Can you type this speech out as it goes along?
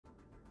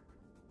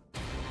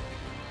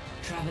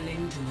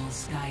Traveling to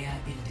Volskaya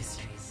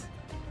Industries.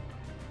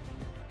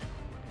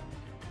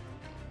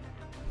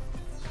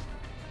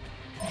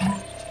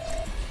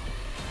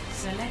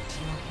 Select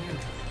your hero.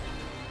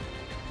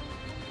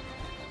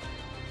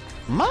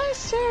 My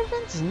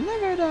servant's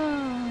never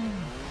done.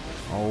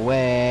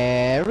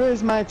 Where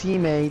is my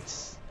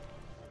teammates?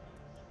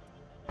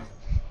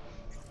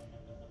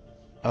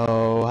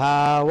 Oh,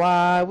 how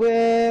I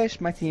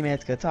wish my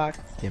teammates could talk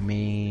to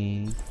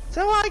me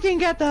so I can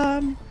get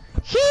them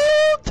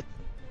healed.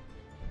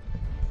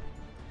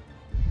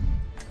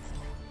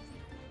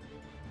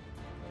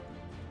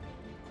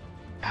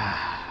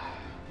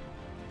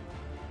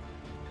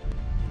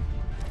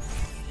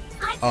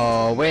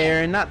 Oh,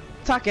 we're not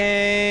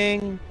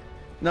talking.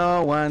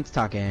 No one's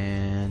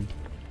talking.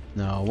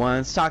 No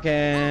one's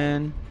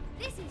talking.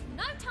 This is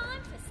no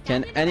time for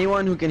Can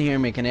anyone who can hear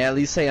me, can they at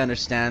least say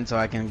understand so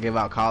I can give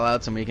out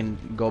callouts and we can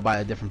go by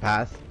a different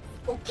path?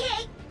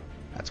 Okay.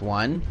 That's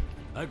one.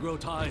 I grow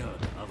tired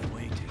of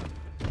waiting.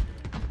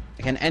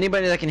 Can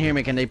anybody that can hear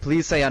me, can they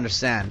please say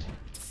understand?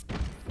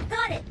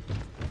 Got it.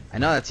 I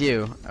know that's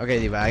you. Okay,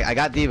 Diva. I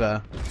got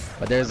Diva.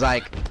 But there's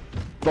like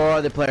 4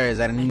 other players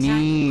that I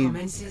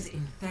need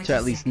to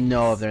at least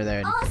know if they're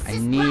there. I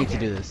need to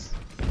do this.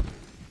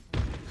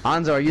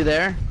 Hanzo, are you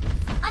there?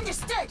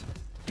 Understood.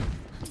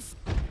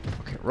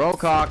 Okay, roll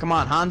call. Come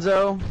on,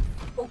 Hanzo.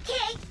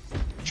 Okay.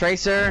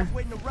 Tracer.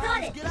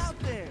 Got it.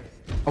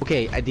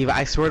 Okay, Diva,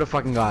 I swear to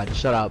fucking God,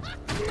 shut up.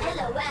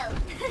 LOL.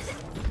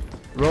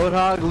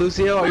 Roadhog,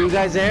 Lucio, are you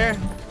guys there?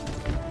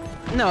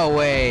 No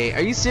way.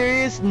 Are you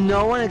serious?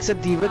 No one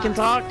except Diva can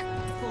talk?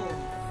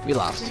 We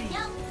lost.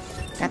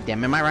 God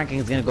damn it, my ranking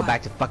is gonna go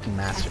back to fucking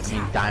Master. I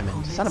mean,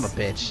 Diamond. Son of a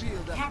bitch.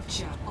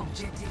 Capture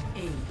objective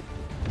A.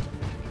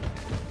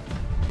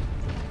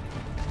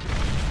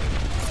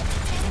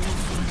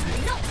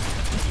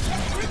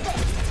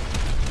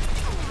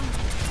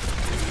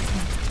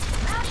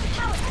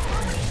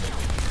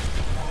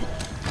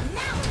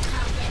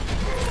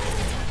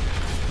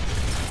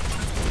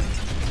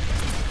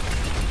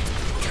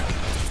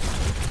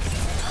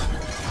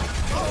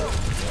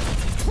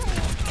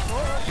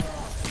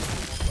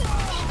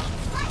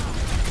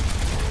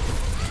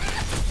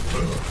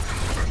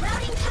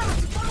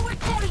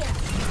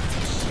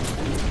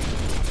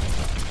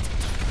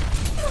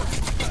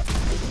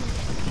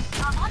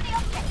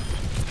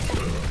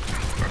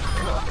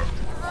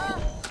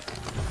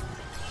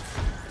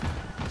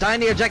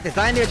 Find the objective,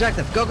 find the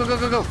objective. Go, go, go,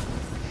 go, go.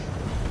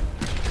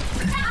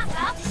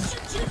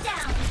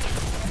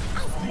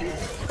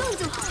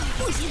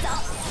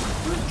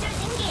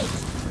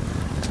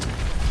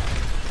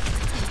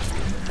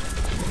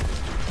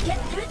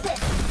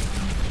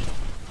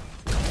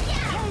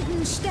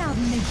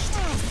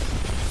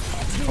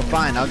 Oh,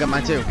 fine, I'll get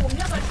mine too.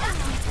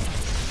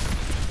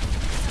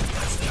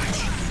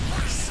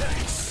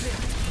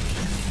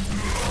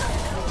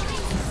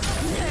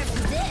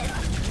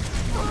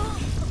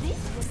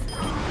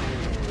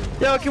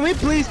 Yo, can we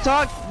please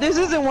talk? This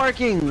isn't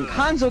working.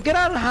 Hanzo, get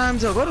out of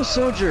Hanzo. Go to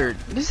Soldier.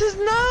 This is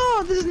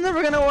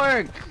never gonna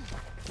work.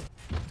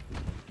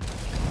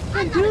 I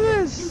can't do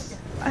this.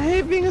 I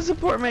hate being a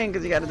support main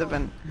because you gotta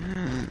defend.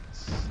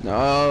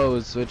 No,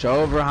 switch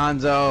over,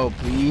 Hanzo.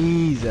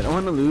 Please, I don't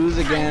want to lose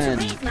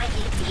again.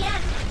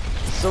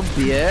 So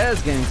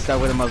BS getting stuck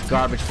with the most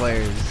garbage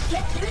players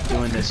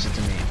doing this shit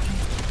to me.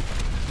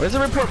 Where's the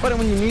report button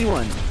when you need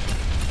one?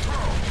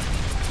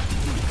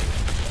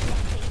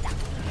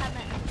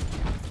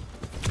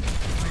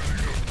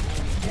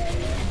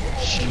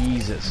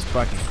 Jesus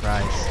fucking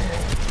Christ.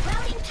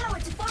 Routing tower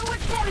to forward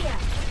barrier.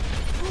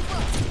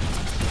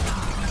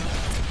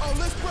 Oh,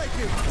 let's break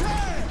it.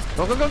 Yeah.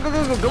 Go, go, go, go,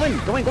 go, go, go in,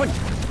 go in, go in.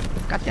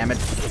 God damn it.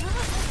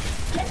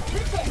 Get through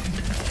this.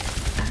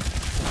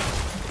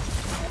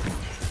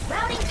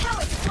 Routing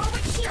tower to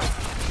forward shield.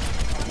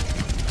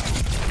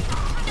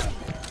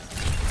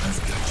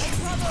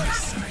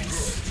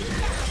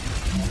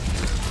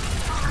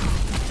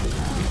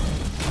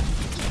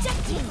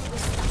 Ejecting.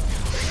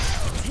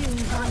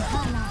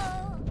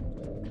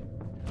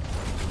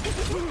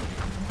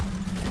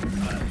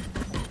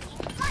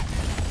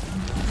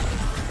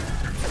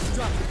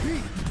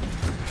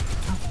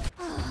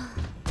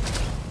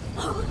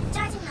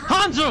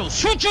 Hanzo,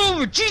 switch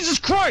over! Jesus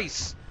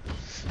Christ!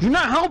 You're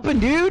not helping,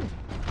 dude!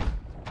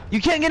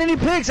 You can't get any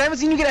picks! I haven't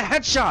seen you get a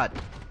headshot!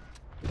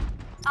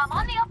 I'm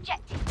on the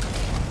objective.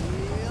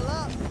 Heal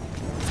up.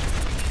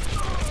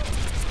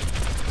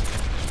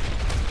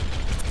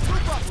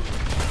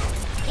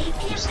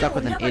 I'm stuck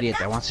with an idiot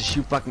that wants to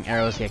shoot fucking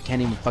arrows yet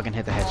can't even fucking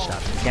hit the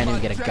headshots. Can't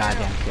even get a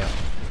goddamn kill.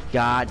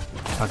 God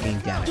fucking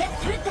damn it. Get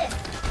through this.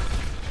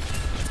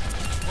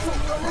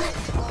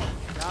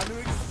 Time to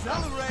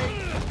accelerate.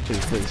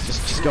 Please, please,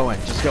 just go in,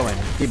 just go in.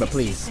 Diva,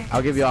 please.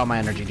 I'll give you all my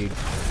energy, dude.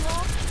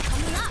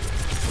 Coming up.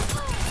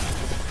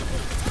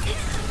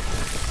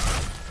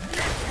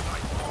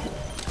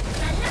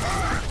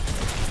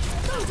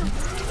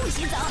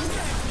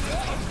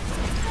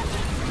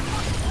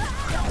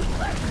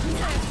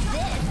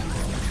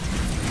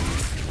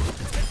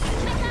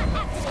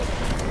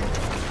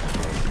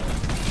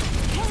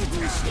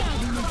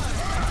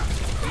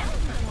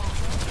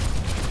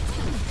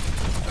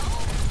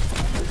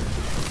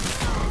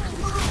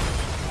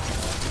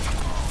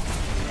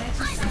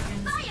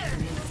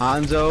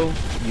 Hanzo,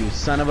 you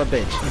son of a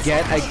bitch.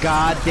 Get a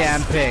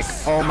goddamn pick.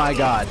 Oh my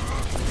god.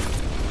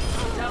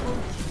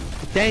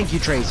 Thank you,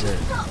 Tracer.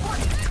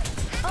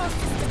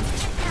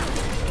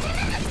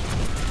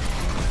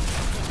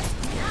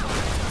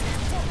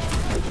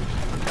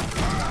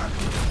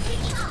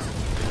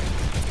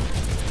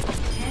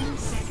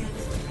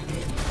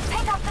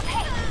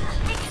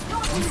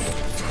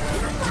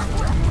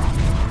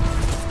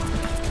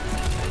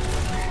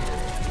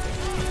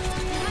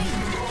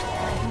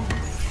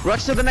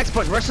 Rush to the next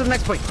point. Rush to the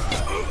next point.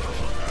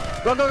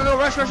 Go, go, go.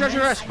 Rush, rush, rush,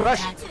 rush,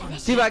 rush.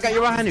 Steve, I got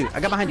you behind you. I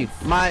got behind you.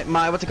 My,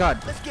 what's it called?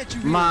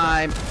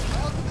 My.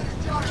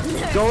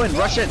 Go in.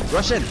 Rush in.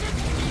 Rush in.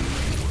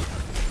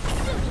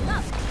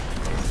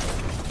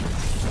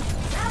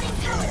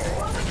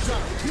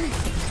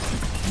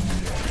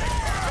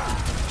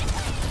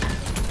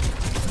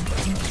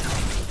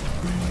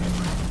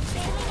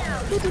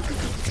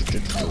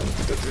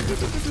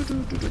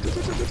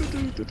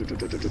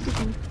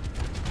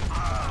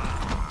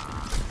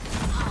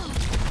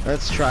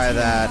 Let's try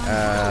that.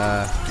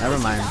 Never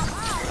mind.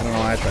 I don't know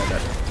why I tried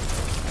that.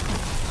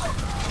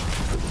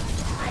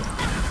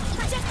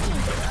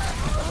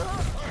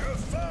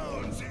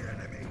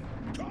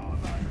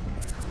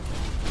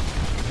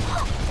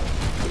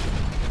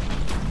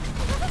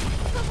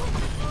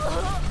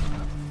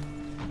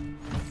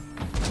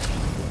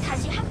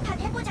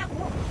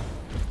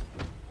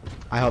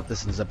 I hope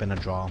this ends up in a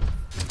draw.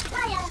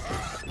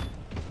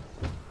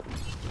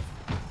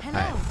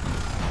 Hello.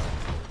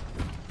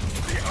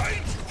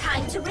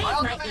 Time to raise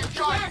my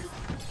APM.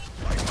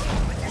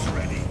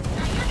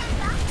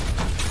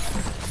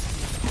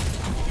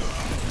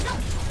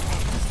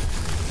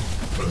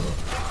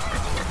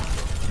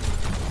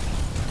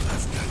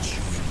 I've got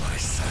you in my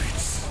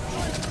sights.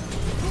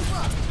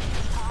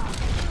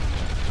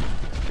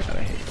 God,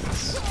 I hate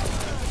this.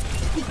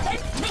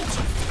 Defense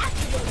matrix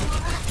activated.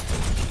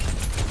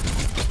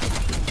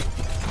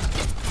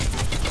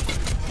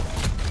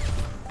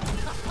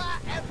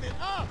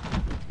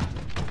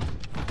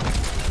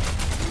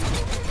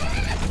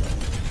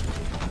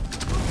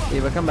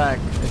 Eva, come back.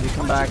 If you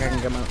come back, I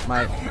can get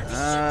my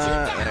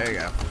there you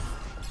go.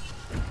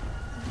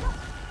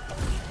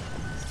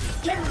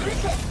 Get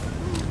with it.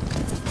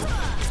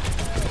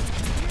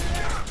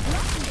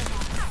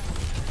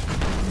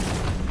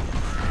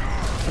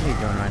 Where are you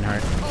going,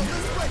 Reinhardt?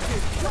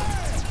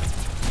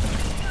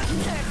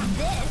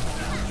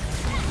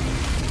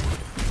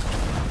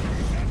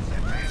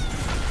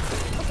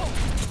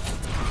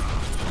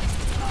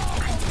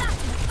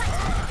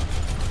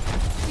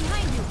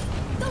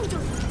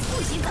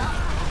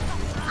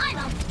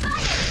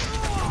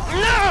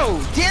 No!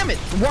 Damn it!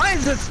 Why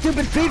is that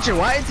stupid feature?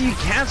 Why do you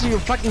cancel your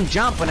fucking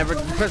jump whenever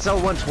you press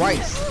L1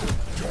 twice?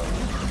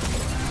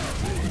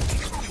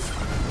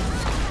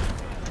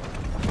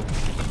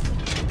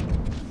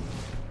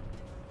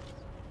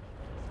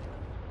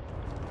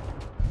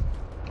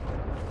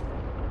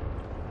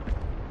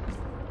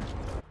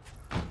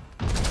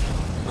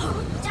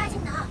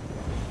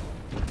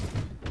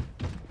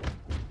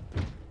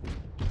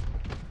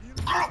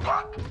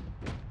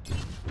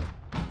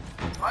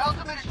 My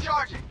ultimate is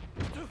charging.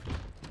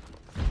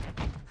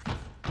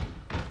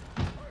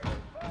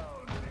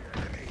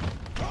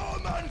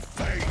 Come and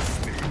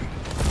face me.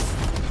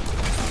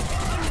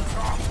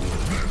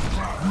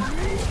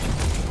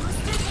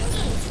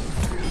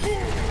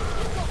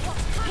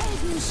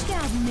 Helden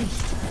sterben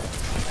nicht.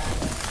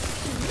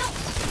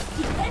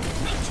 Defense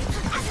matrix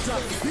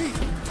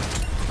activated.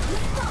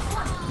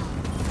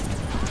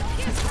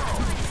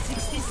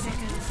 60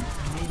 seconds.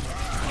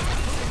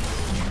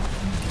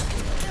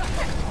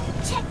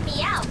 Check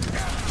me out.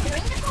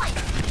 During the point.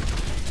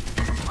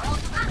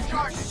 I'm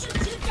going to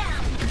shoot you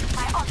down.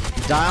 My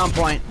ultimate. Die on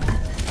point. My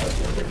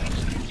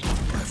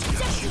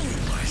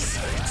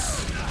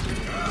sights.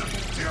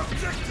 The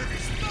objective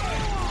is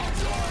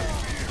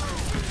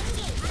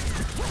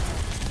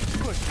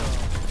Push on.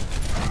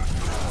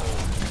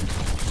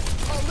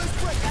 Oh, let's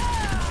break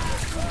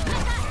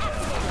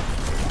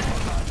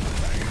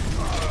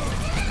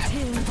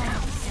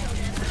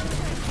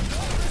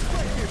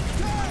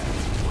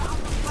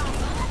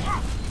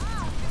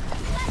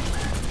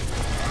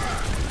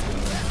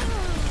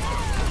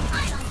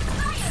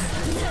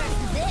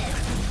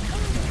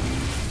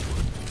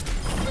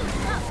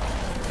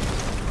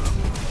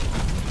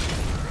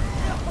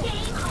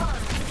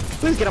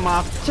Please get him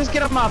off. Just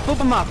get him off. Boop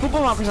him off. Boop him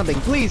off or something.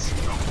 Please.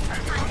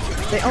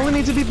 They only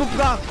need to be booped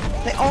off.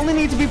 They only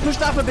need to be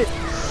pushed off a bit.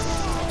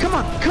 Come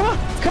on. Come on.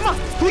 Come on.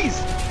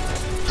 Please.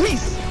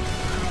 Please.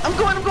 I'm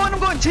going. I'm going. I'm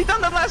going. Take down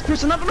that last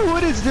person. I don't know who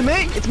it is. Is it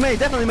May? It's May.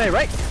 Definitely May,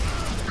 right?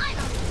 I'm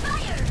on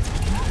fire.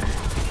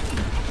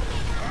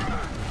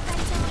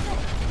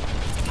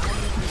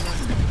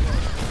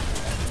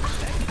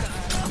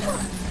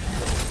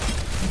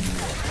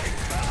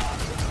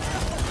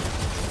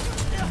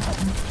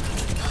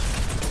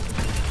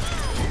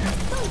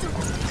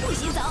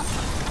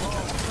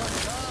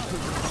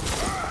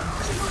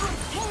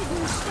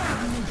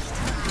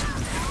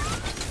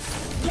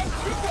 Get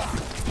with it.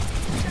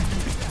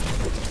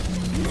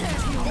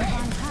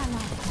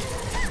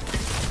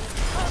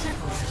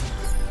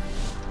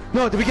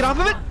 No, did we get off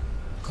of it?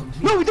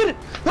 Complete. No, we did it!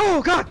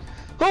 Oh god!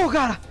 Oh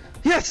god!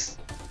 Yes!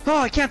 Oh,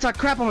 I can't talk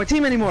crap on my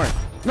team anymore!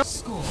 No.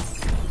 Score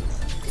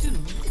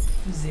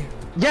 2-0.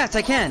 Yes,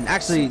 I can!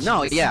 Actually,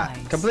 no, yeah.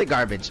 Complete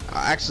garbage.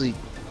 Actually,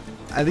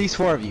 at least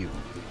 4 of you.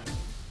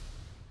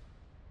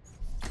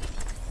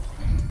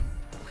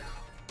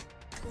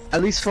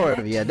 At least 4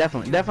 of you, yeah,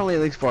 definitely. Definitely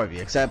at least 4 of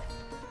you, except...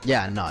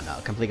 Yeah, no,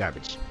 complete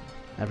garbage.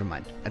 Never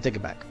mind. I take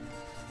it back.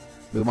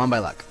 We won by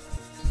luck.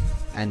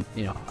 And,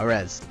 you know, a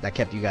res that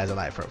kept you guys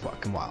alive for a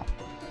fucking while.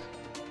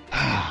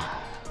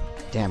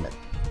 Damn it.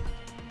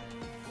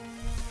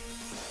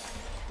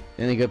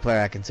 The only good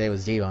player I can say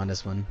was Dio on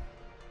this one.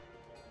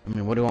 I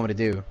mean, what do you want me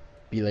to do?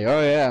 Be like,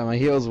 oh yeah, my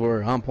heals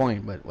were on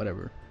point, but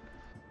whatever.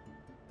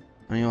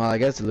 I mean, well, I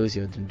guess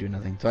Lucio didn't do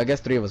nothing. So I guess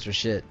 3 of us were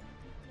shit.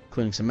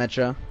 Including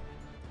Symmetra,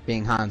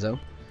 being Hanzo.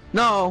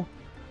 No!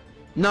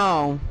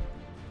 No!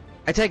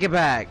 I take it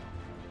back.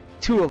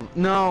 2 of...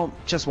 No,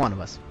 just 1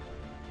 of us.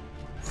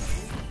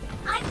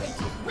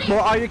 Well,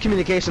 all your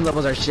communication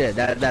levels are shit.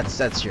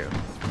 That's true.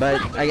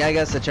 But I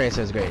guess the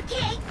Tracer is great.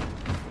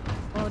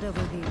 Order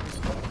with you.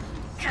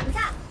 Comes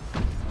up.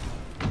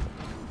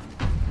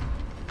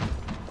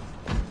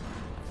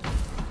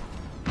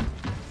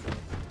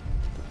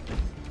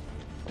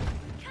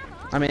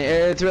 I mean,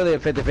 it's really a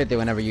 50-50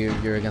 whenever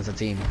you're against a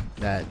team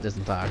that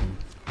doesn't talk and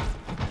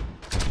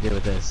deal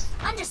with this.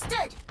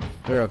 Understood.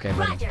 We're okay,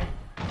 buddy. Roger.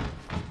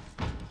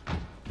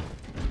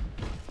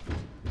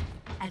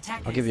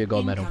 Attackers I'll give you a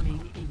gold medal.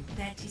 incoming in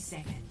 30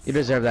 seconds. You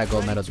deserve that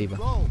gold medal, Diva.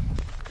 I'm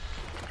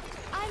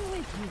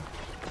with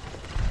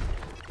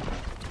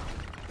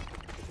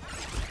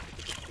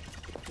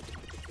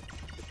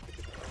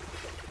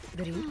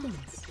you.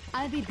 Greetings.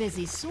 I'll be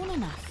busy soon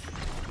enough.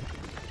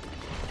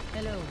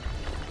 Hello.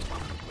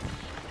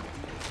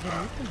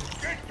 Greetings.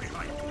 Get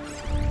behind me.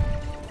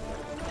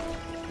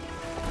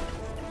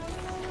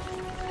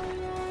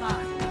 5,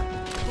 4,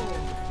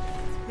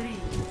 3,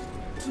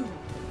 2,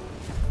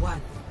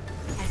 1.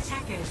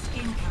 Attackers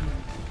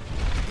incoming.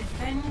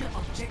 Defend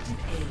objective A.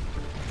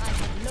 I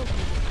have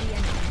located the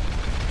enemy.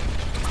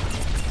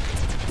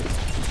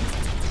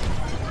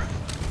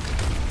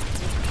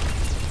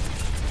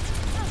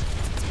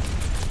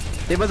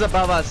 Diva's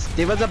above us.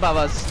 Diva's above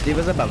us.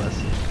 Diva's above us.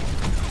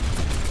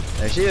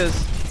 There she is.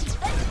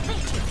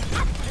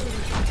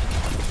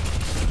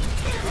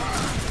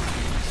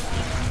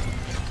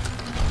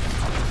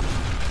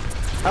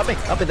 Help me!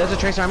 Help me! There's a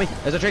Tracer on me!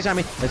 There's a Tracer on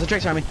me! There's a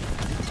Tracer on me!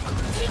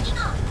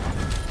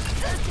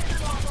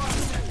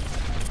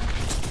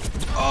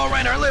 Oh,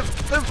 Reinhardt,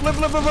 live! Live, live,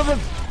 live, live, live,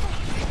 live!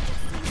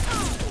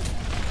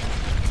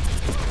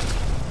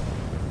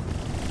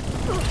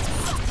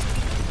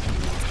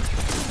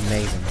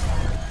 Amazing.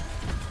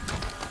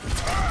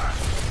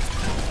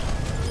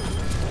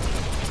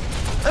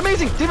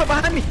 Amazing! Diva,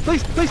 behind me!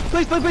 Please, please,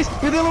 please, please, please!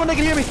 You're the only one that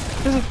can hear me!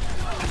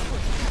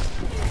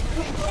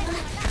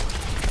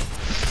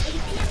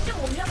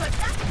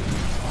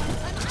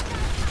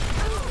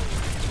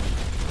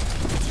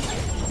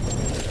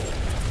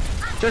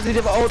 Jersey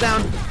Diva, hold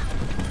down!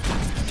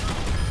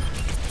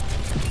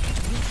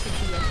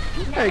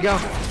 There you go.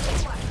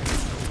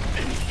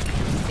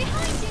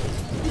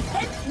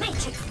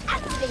 Matrix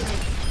activated.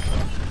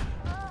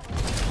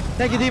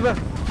 Thank you, Diva.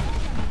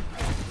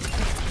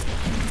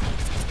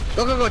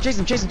 Go, go, go! Chase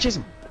him! Chase him! Chase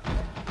him!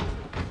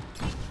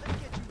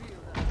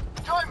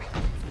 Join me.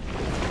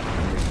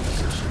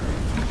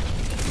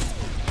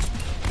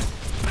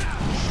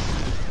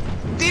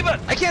 Diva,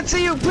 I can't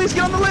see you! Please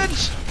get on the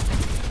ledge!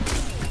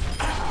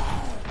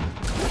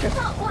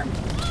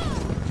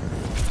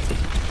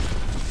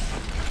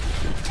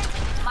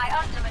 My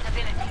ultimate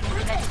ability is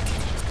ready.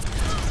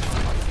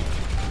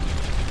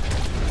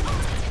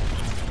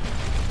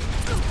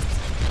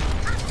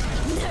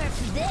 Nerf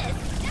this.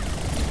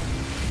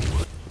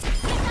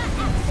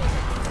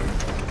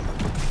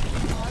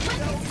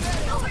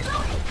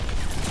 Overloading.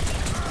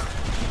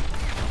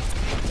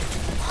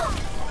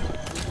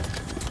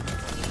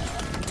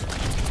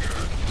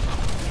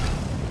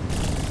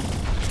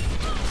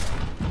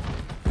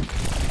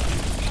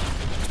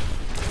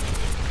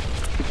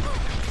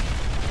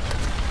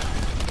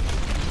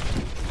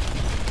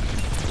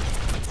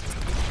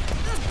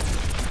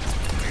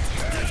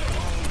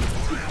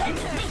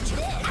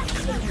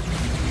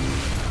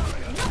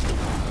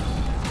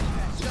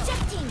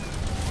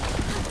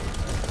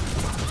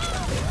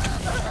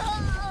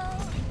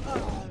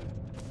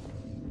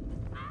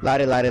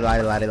 Lottie, lottie,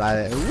 lottie, lottie,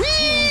 lottie.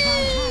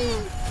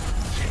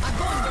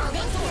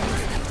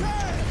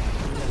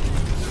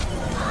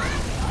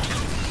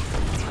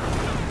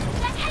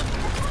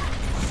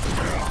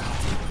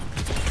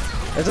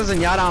 This is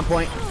Zenyatta on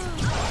point.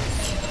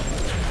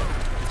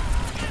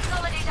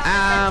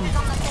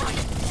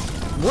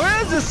 Where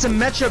has the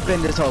Symmetra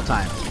been this whole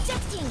time?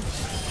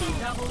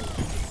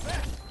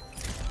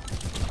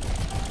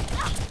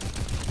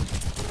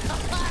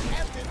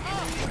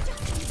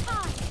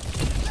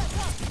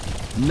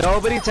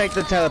 Nobody take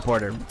the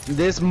teleporter.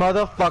 This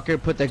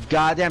motherfucker put the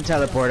goddamn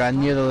teleporter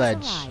near the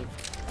ledge.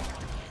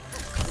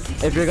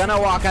 If you're gonna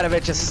walk out of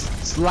it, just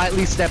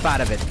slightly step out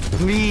of it.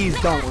 Please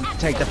don't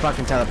take the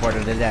fucking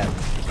teleporter to death.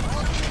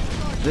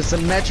 The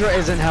Symmetra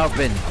isn't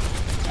helping.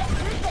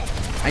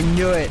 I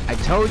knew it. I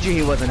told you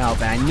he wasn't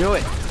helping. I knew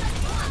it.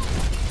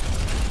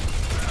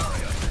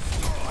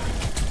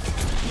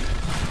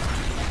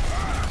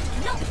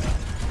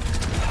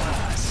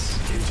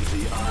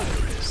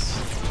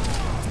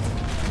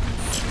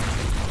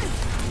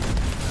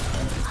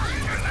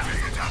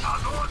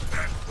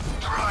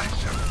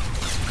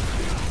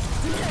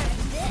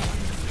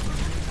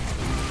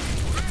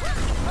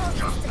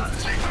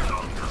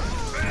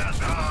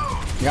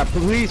 Yeah,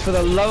 please, for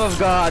the love of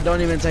God, don't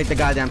even take the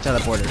goddamn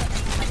teleporter.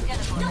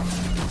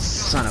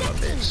 Son of a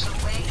bitch.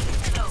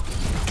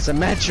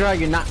 Symmetra,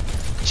 you're not...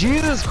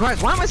 Jesus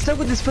Christ, why am I stuck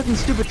with this fucking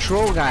stupid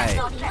troll guy?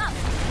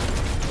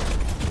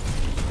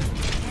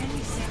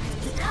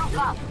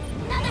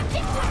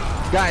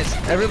 Guys,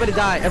 everybody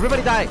die.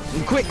 Everybody die.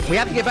 Quick, we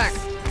have to get back.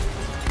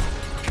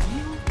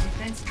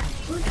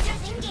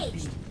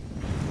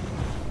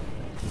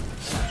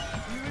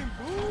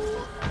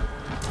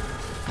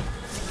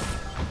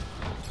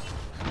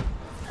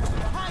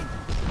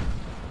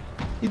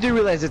 You do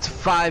realize it's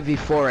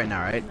 5v4 right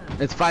now, right?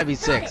 It's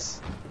 5v6.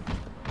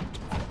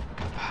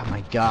 Oh my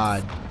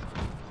god.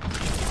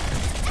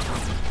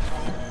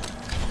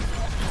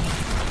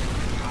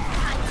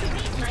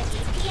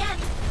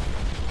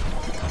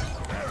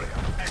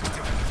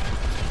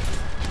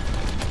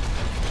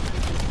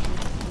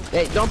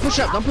 Hey, don't push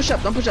up, don't push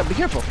up, don't push up, be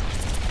careful.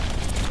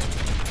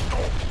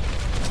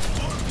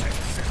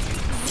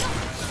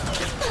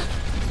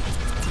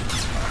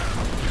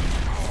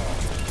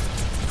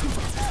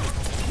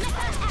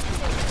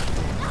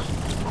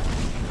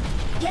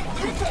 Get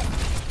through this.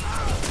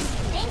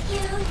 Thank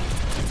you.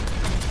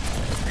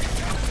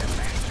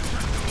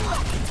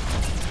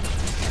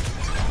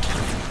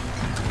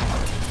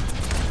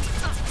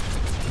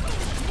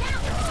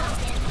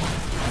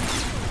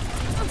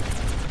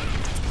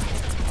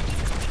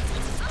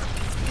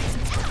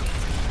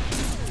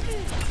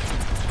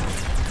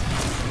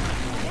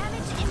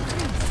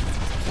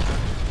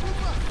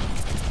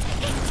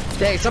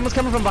 Hey, someone's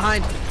coming from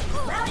behind.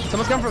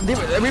 Someone's coming from...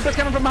 Reaper's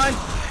coming from behind.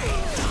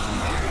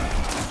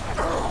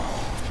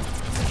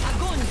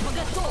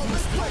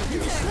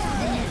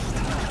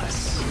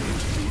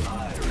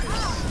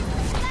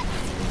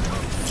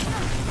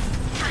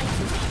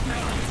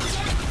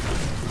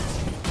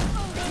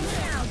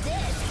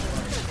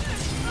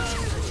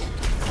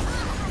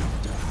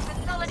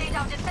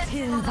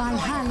 Till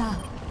Valhalla.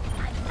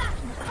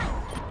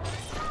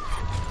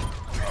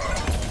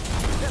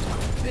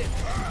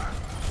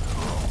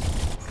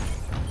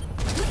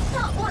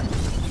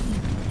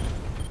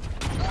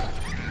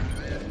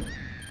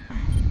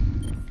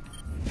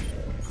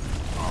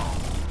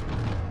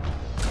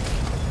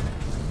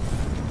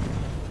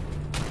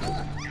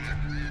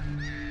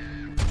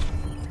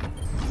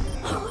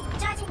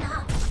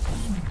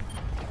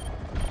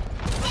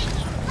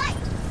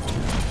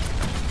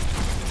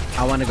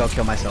 I want to go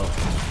kill myself.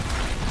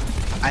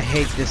 I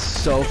hate this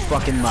so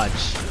fucking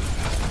much.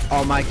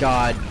 Oh my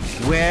god.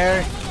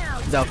 Where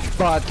the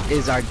fuck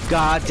is our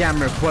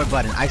goddamn report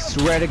button? I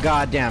swear to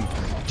goddamn.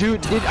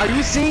 Dude, are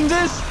you seeing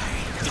this?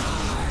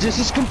 This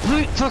is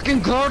complete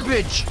fucking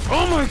garbage.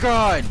 Oh my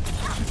god.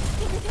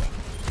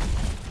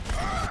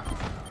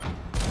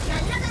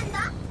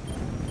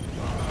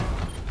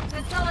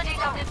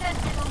 Consolidate our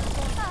defenses on the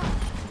board.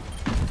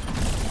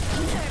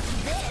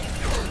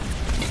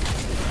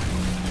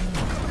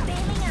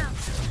 Bailing out.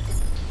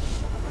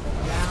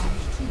 Round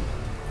 2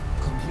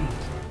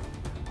 complete.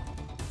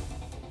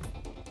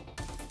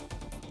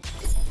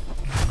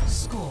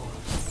 Score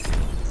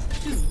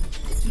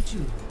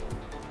 2-2.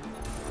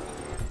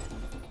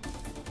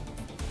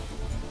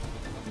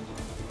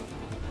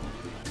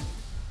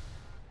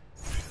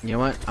 You know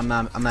what? I'm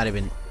not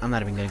even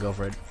gonna go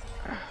for it.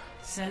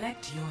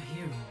 Select your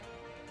hero.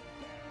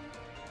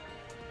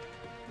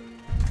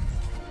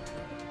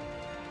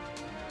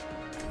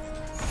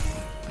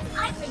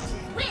 I think you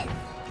win.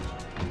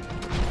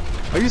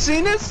 Are you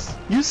seeing this?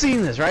 You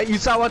seen this, right? You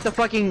saw what the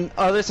fucking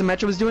other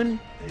Symmetra was doing?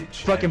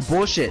 Fucking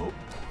bullshit.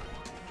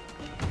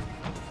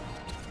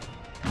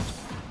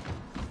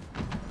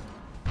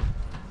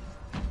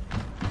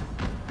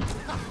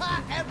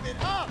 F it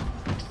up!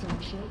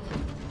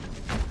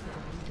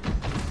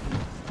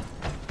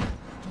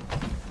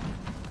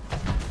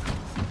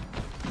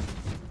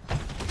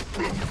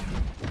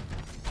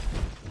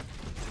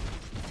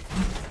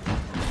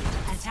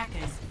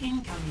 Attackers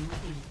incoming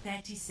in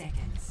 30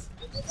 seconds.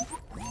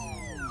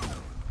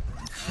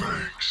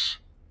 Thanks.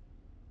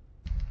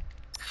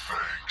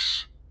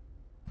 Thanks.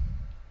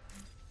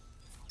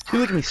 You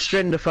look at me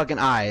straight in the fucking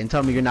eye and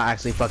tell me you're not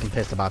actually fucking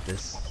pissed about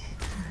this.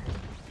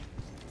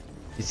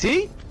 You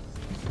see?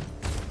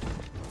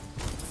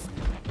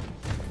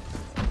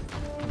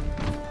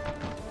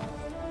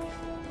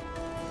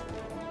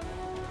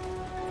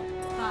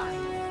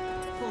 Five,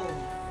 4,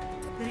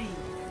 3,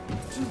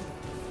 2,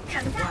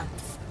 1.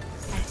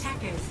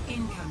 Attackers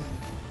incoming.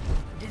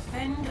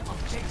 Defend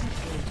objective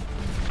A.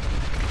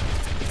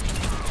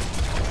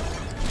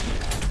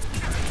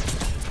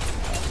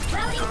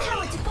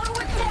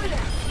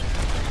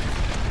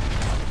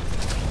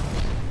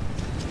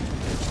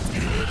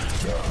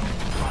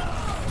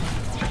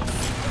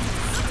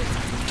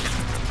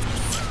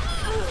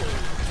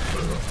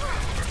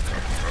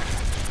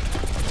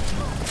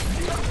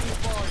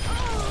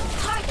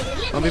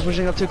 Don't be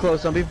pushing up too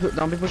close. Don't be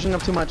pushing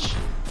up too much.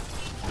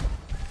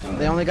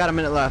 They only got a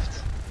minute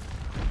left.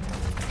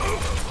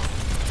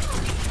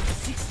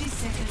 60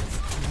 seconds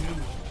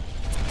remaining.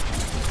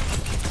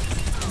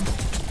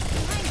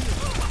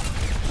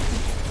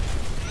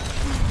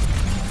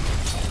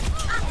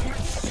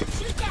 Shoot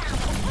you down.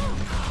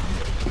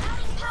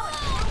 Adding power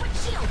forward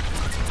shield.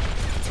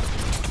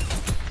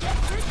 Get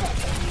through this.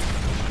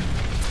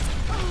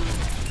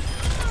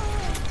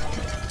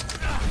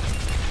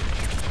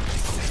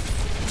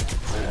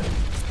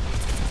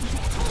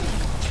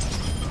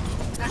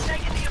 They're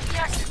taking the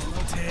objective.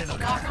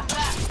 Knock them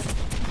back.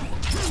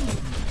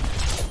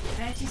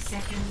 30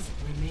 seconds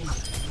remaining.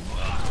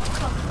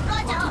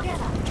 Roger.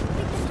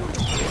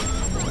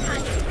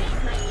 Time to raise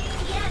my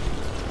ATM.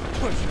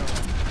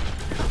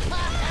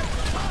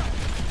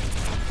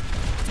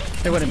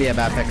 It wouldn't be a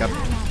bad pickup.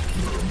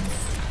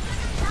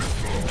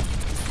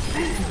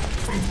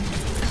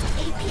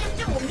 APM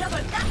좀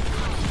올려볼까?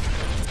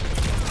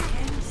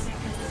 10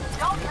 seconds.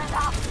 Don't let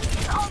up.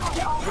 It's almost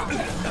over.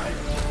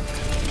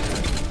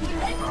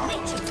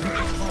 Matrix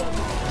activated.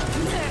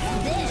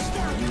 This.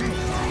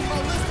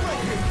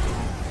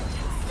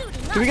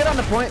 Can we get on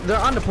the point? They're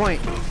on the point.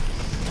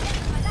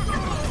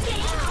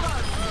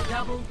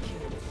 Double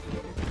kill.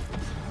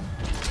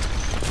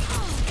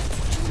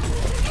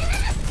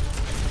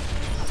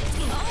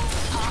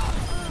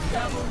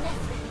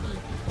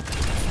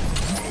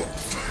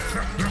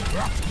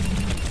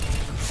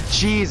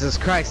 Jesus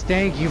Christ,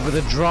 thank you for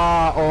the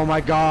draw. Oh my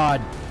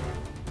god.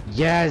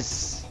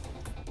 Yes.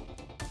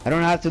 I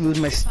don't have to lose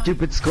my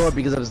stupid score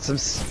because of some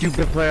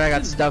stupid player I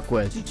got stuck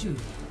with. 2-2.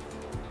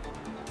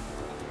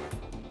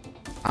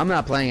 I'm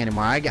not playing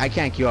anymore. I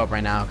can't queue up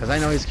right now because I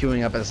know he's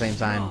queuing up at the same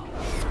time.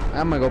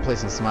 I'm gonna go play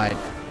some Smite.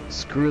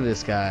 Screw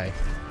this guy.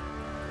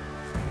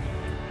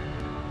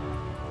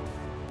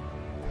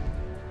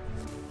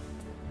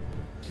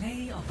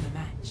 Play of the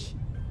match.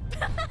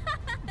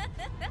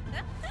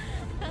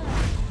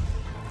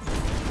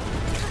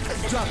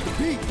 Drop the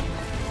beat.